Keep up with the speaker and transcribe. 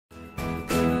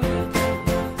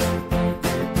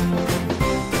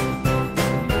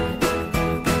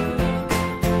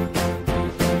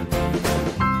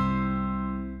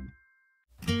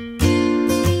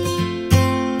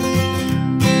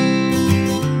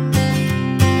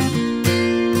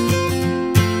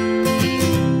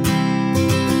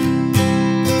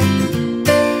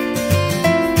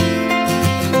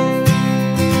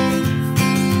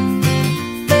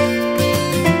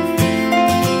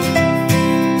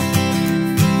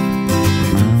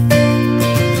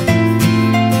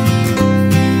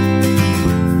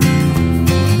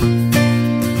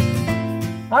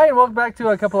back to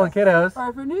A Couple of Kiddos. Or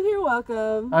if you're new here,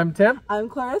 welcome. I'm Tim. I'm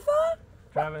Clarissa.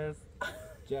 Travis.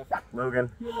 Jeff. Logan.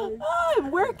 Hi,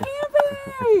 we're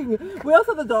camping! We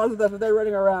also have the dogs with us, but they're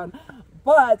running around.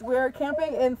 But we're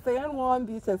camping in San Juan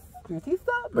Bautista.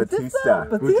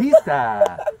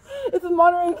 It's in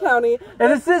Monterey County.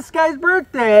 And it's this guy's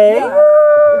birthday.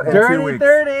 Yeah. Dirty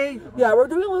 30. Yeah, we're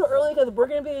doing a little early because we're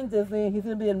going to be in Disney. He's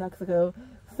going to be in Mexico.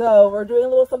 So we're doing a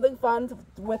little something fun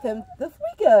with him this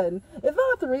weekend. It's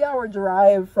about a 3-hour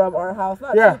drive from our house.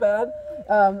 Not too bad.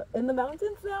 In the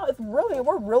mountains now,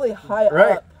 we're really high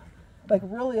up. Like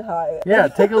really high. Yeah,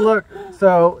 take a look.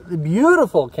 So the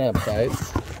beautiful campsite.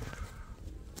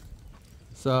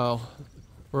 So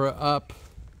we're up,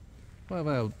 what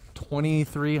about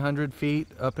 2,300 feet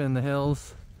up in the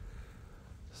hills.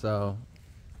 So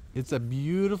it's a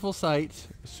beautiful site.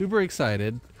 Super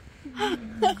excited.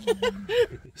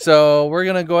 So we're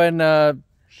gonna go ahead and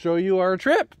show you our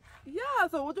trip. Yeah,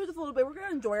 so we'll do just a little bit. We're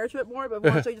gonna enjoy our trip more, but we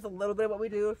want to show you just a little bit of what we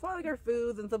do. It's like our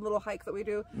foods and some little hikes that we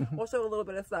do. We'll show a little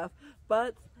bit of stuff,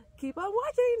 but keep on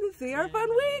watching to see our fun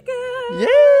weekend.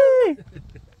 Yay!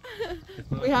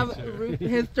 We have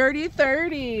his Dirty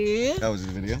 30. That was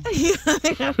his video. I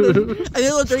did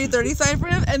a little Dirty 30 sign for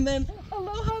him, and then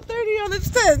Aloha 30 on his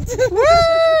tent.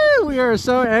 Woo! We are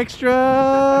so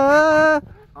extra.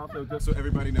 Also, just so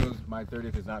everybody knows, my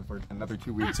 30th is not for another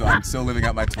 2 weeks, so I'm still living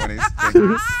out my 20s. Thank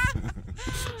you.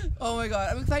 Oh my god,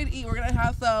 I'm excited to eat. We're gonna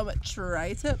have some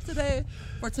tri-tip today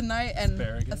for tonight, and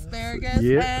asparagus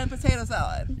and potato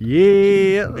salad.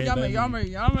 Yeah. Yummy, yummy,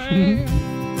 yummy.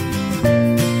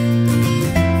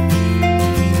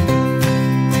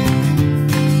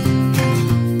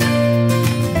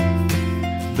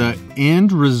 The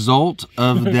end result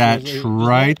of that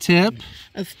tri-tip.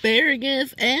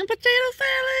 Asparagus and potato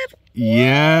salad.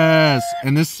 Yes,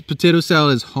 and this potato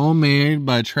salad is homemade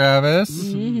by Travis.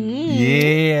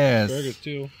 Yes. Burgers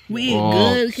too. We eat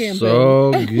good camping.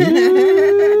 So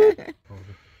good.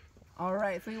 All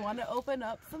right, so you want to open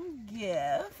up some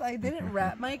gifts. I didn't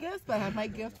wrap my gifts, but I have my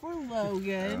gift for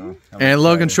Logan. And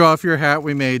Logan, show off your hat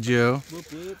we made you.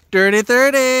 Dirty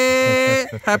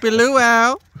 30. Happy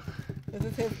luau. This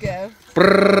is his gift.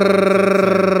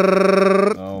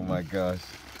 Oh my gosh.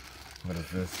 What is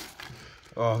this?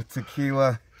 Oh,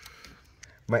 tequila.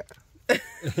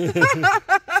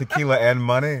 Tequila and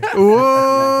money.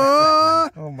 Whoa.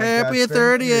 Oh my Happy gosh,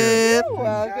 30th. You're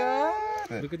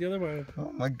welcome. Look at the other one.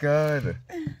 Oh my god.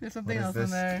 There's something What is else this?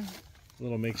 in there. A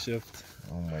little makeshift.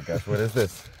 Oh my gosh, what is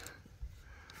this?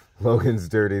 Logan's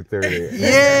Dirty 30.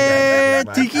 Yeah,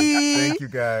 Tiki. Thank you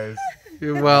guys.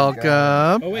 You're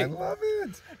welcome. Oh wait. I love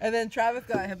it. And then Travis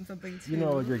got him something too. You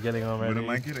know what you're getting already. What am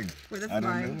I getting? Wait, that's I don't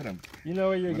mine. know what I'm... You know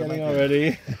what you're What am getting I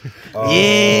already. Oh,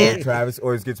 Yeah. Travis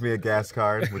always gets me a gas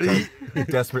card, which I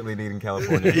desperately need in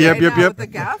California. Yep, Right yep, now, yep. with the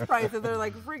gas prices are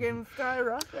like freaking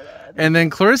skyrocketed. And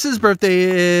then Clarissa's birthday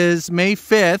is May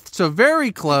 5th, so very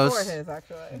Before close. his,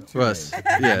 actually. To us.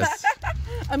 Yes.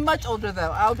 I'm much older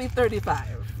though. I'll be 35.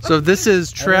 So this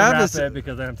is Travis. I didn't wrap it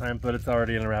because I have time, but it's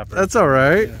already in a wrapper. That's all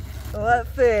right. Yeah. Let's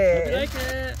see. Like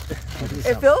it.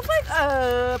 It feels like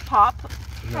a pop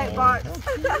type box.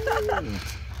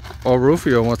 Oh,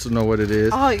 Rufio wants to know what it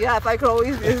is. Oh yes, I could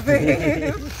always use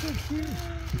these.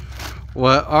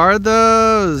 What are The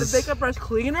those? makeup brush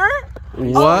cleaner.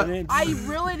 What? Oh, I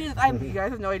really need. You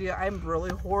guys have no idea. I'm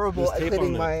really horrible There's at tape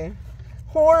cleaning on my.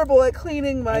 Horrible at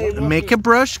cleaning my. Makeup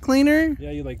brush cleaner?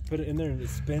 Yeah, you like put it in there and it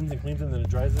spins and cleans it and then it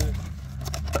dries it.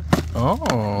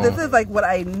 Oh. This is like what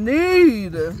I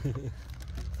need.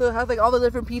 So it has like all the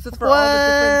different pieces for all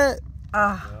the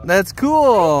different. That's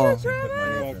cool. You're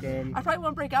welcome. I probably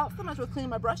won't break out so much with cleaning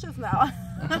my brushes now.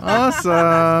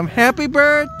 Awesome. Happy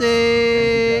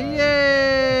birthday.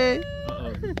 Yay.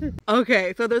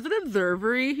 Okay, so there's an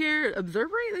observatory here.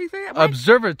 Observatory? Did you say that?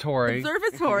 Observatory.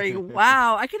 Observatory.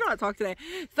 Wow, I cannot talk today.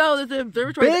 So there's an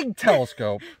observatory. Big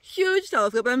telescope. Huge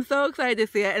telescope. I'm so excited to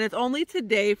see it, and it's only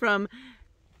today from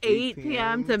 8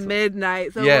 p.m. to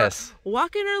midnight. So Yes. we're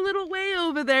walking our little way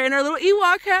over there in our little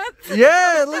Ewok hats.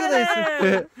 Yeah, look at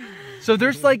this. So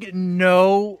there's like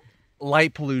no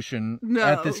light pollution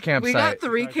at this campsite. We got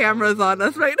 3 cameras on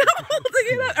us right now.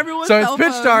 Everyone's So it's cell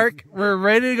pitch phones. dark. We're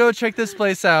ready to go check this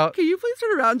place out. Can you please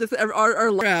turn around? Just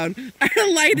our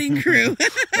lighting crew.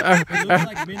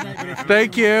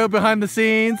 Thank you, behind the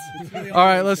scenes. All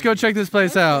right, let's go check this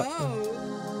place out. Oh.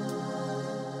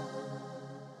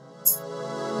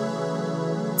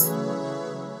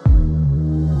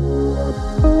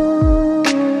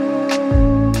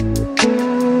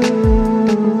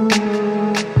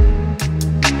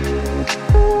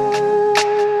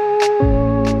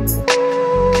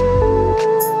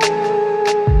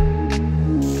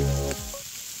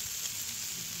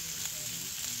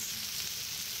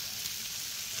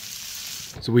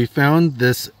 we found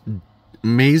this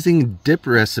amazing dip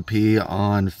recipe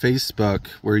on Facebook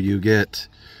where you get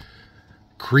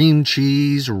cream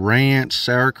cheese, ranch,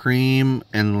 sour cream,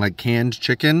 and like canned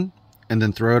chicken, and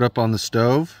then throw it up on the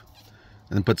stove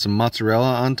and then put some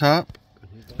mozzarella on top.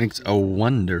 Makes a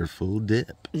wonderful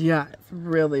dip. Yeah, it's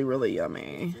really, really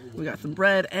yummy. We got some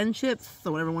bread and chips,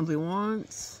 so whatever ones we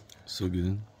want. So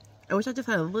good. I wish I just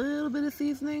had a little bit of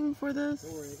seasoning for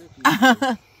this.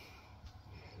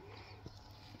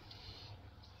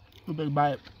 A big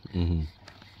bite. Mm-hmm.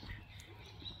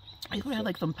 I could have had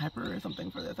like some pepper or something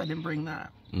for this. I didn't bring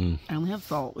that. I only have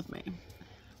salt with me.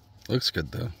 Looks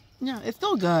good though. Yeah, it's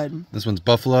still good. This one's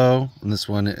buffalo, and this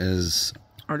one is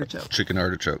Artichoke. chicken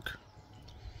artichoke.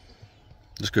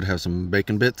 This could have some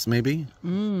bacon bits, maybe.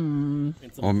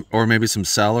 Or maybe some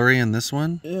celery in this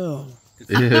one. Ew.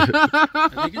 I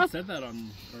think it said that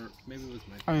on, or maybe it was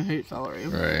my. I hate celery.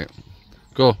 Right.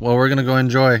 Cool. Well, we're gonna go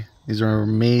enjoy. These are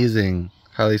amazing.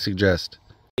 Highly suggest.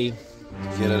 Get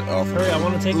it off. Hurry, I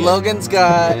want to take it. Logan's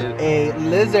got a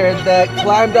lizard that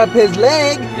climbed up his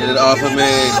leg. Get it off of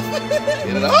me.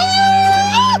 Get it off.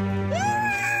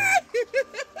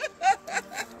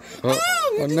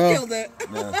 Oh no. Killed it.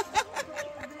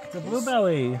 It's a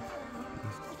bluebelly.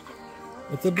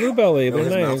 It's a bluebelly. No, They're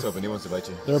his nice. mouth's open. He wants to bite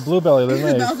you. They're a bluebelly.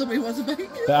 They're nice.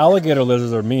 The alligator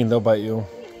lizards are mean. They'll bite you.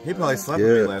 He probably slept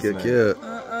with me last night. Cute.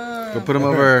 Go put him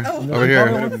over here.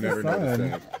 I would have never done this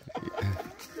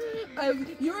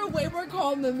thing. You were way more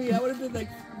calm than me. I would have been like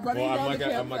running Well, down I'm the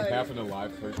like campsite. half an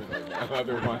alive person right now.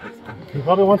 Otherwise, He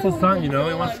probably wants the sun, you know.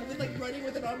 He wants. I was like running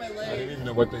with it on my I leg. didn't even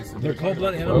know what they said. They're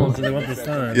cold-blooded animals, and they want the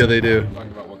sun. Yeah, they do.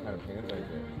 Talking about what kind of pants I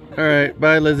get. All right,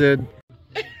 bye, lizard.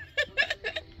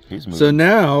 He's moving. So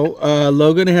now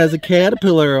Logan has a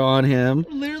caterpillar on him.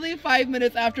 Literally 5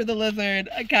 minutes after the lizard,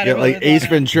 a Yeah, caterpillar. like Ace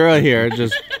Ventura here,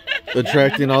 just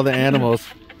attracting all the animals.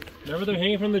 Remember they're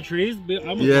hanging from the trees? I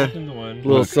almost Yeah. walked into one.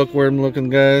 Little silkworm-looking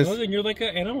guys. Logan, you're like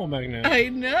an animal magnet. I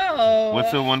know.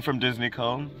 What's the one from Disney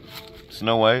called?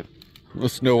 Snow White?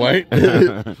 With Snow White,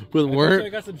 with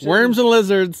worms and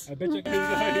lizards. I bet you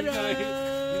can.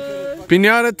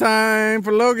 Pinata time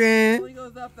for Logan. He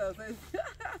goes up though.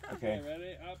 Okay,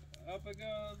 ready? Up it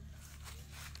goes.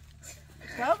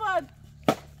 Come on.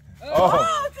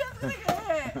 Oh. Just like a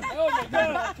hit. Oh my god,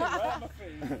 it came right in my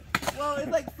face. Well,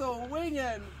 it's like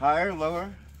swinging Higher,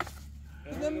 lower?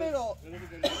 in the middle. Hit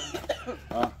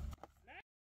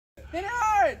it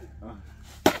hard.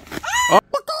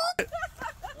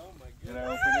 Did I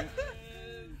open it?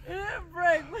 It didn't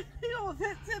break. He almost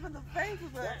hit Tip in the face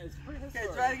with it. It's pretty Okay,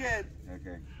 try it again.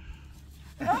 Okay.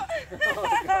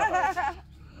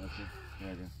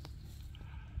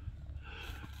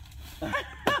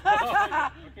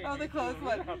 Oh, the close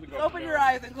one. Open your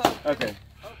eyes and close. Okay.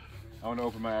 I want to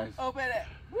open my eyes. Open it.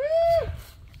 Woo!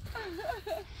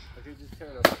 Okay, just tear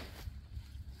it open.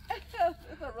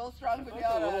 It's a real strong The little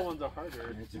pinata. ones are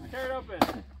harder. Just tear it open.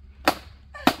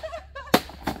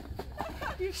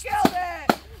 You killed it!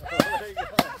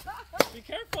 Be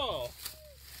careful.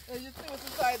 Let's just see what's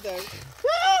inside there.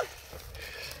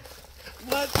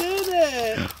 What's in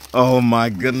it? Oh my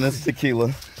goodness,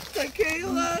 tequila.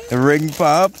 Tequila. The ring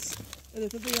pops. And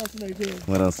there's something else in there too.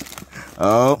 What else?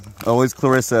 Oh, always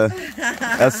Clarissa.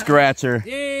 A scratcher.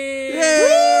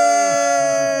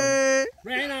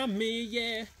 Rain on me,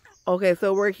 yeah. Okay,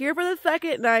 so we're here for the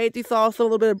second night. You saw some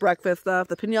little bit of breakfast stuff,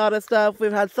 the pinata stuff.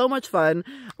 We've had so much fun.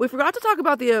 We forgot to talk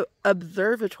about the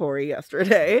observatory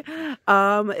yesterday. It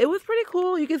was pretty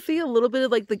cool. You can see a little bit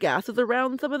of like the gases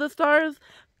around some of the stars,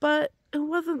 but it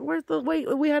wasn't worth the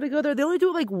wait. We had to go there. They only do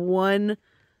it like one,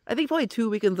 I think probably 2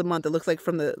 weekends a month, it looks like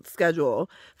from the schedule.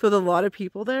 So there's a lot of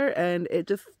people there, and it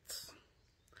just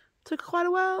took quite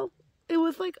a while. It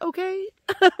was like, okay,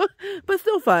 but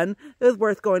still fun. It was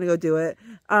worth going to go do it.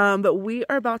 But we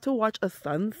are about to watch a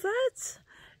sunset.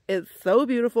 It's so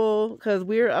beautiful because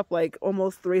we're up like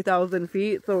almost 3,000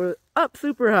 feet. So we're up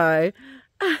super high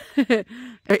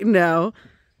right now.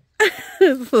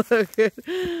 But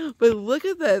look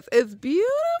at this. It's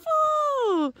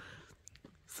beautiful.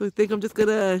 So I think I'm just going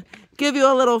to give you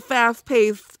a little fast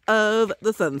pace of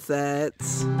the sunset.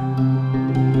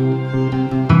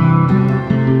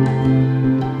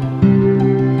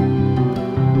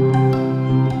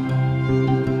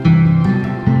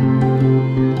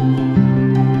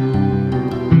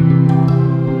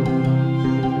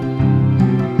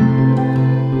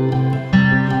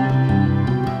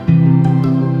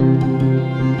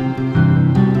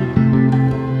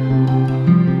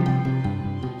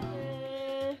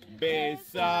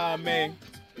 Besame.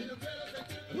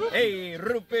 Hey,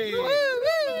 Rupe.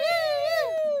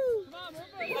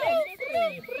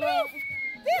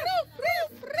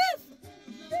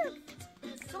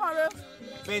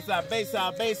 Bayside,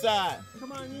 Bayside, Bayside.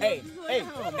 Come on, Hey, hey,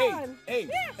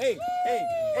 hey,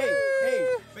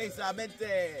 hey. Bayside,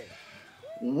 Mente.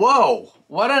 Whoa,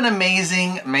 what an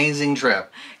amazing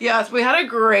trip. Yes, we had a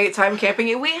great time camping.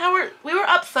 We were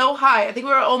up so high. I think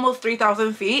we were almost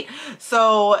 3,000 feet.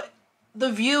 So the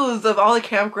views of all the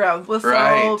campgrounds was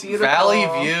so beautiful.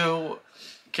 Valley View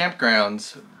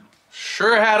campgrounds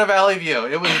sure had a valley view.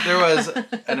 There was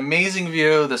an amazing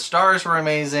view. The stars were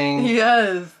amazing.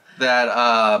 Yes. That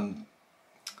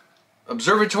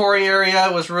observatory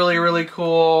area was really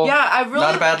cool. Yeah,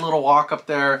 not a bad little walk up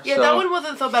there. Yeah, that one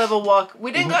wasn't so bad of a walk.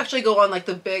 We didn't actually go on like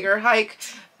the bigger hike.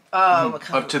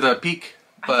 Up to the peak.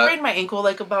 I sprained my ankle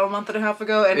like about a month and a half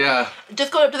ago, and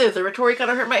just going up to the observatory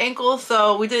kind of hurt my ankle,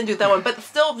 so we didn't do that one. But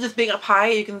still, just being up high,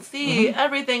 you can see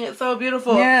everything. It's so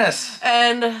beautiful. Yes.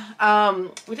 And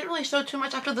we didn't really show too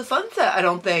much after the sunset, I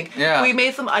don't think. Yeah. We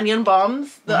made some onion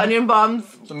bombs. The onion bombs.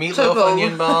 Some meatloaf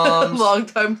onion bombs. Long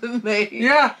time to make.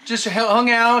 Yeah, just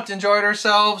hung out, enjoyed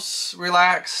ourselves,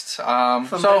 relaxed.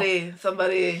 Somebody.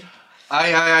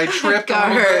 I tripped a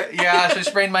little bit. Yeah, so I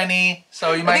sprained my knee.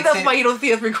 So you might. I think that's why you don't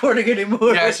see us recording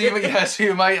anymore. Yeah, so you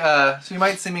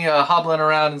might see me hobbling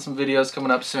around in some videos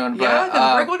coming up soon. But, yeah,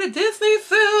 because we're going to Disney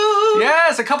soon.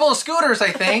 Yes, a couple of scooters,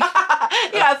 I think.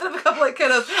 Yeah, instead of a couple of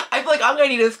kiddos, I feel like I'm gonna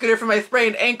need a scooter for my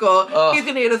sprained ankle. He's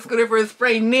gonna need a scooter for his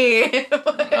sprained knee. Well,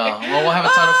 we'll have a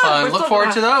ton of fun. Look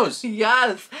forward to those.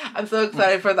 Yes, I'm so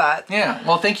excited for that. Yeah.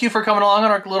 Well, thank you for coming along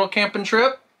on our little camping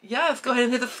trip. Yes, go ahead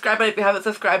and hit the subscribe button if you haven't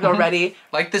subscribed already.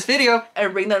 Like this video.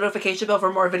 And ring that notification bell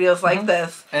for more videos like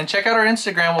this. And check out our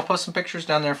Instagram. We'll post some pictures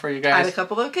down there for you guys. And a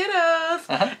couple of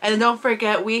kiddos. And don't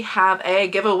forget, we have a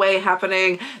giveaway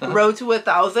happening, Road to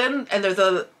 1,000. And there's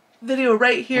a video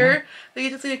right here. So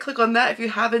you just need to click on that if you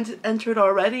haven't entered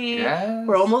already. Yes.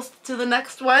 We're almost to the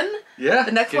next one. Yeah.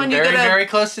 The next one you get very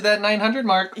close to that 900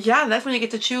 mark. Yeah, the next one you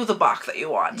get to choose a box that you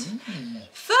want.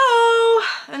 So,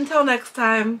 until next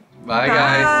time. Bye.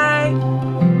 Guys.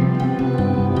 Bye.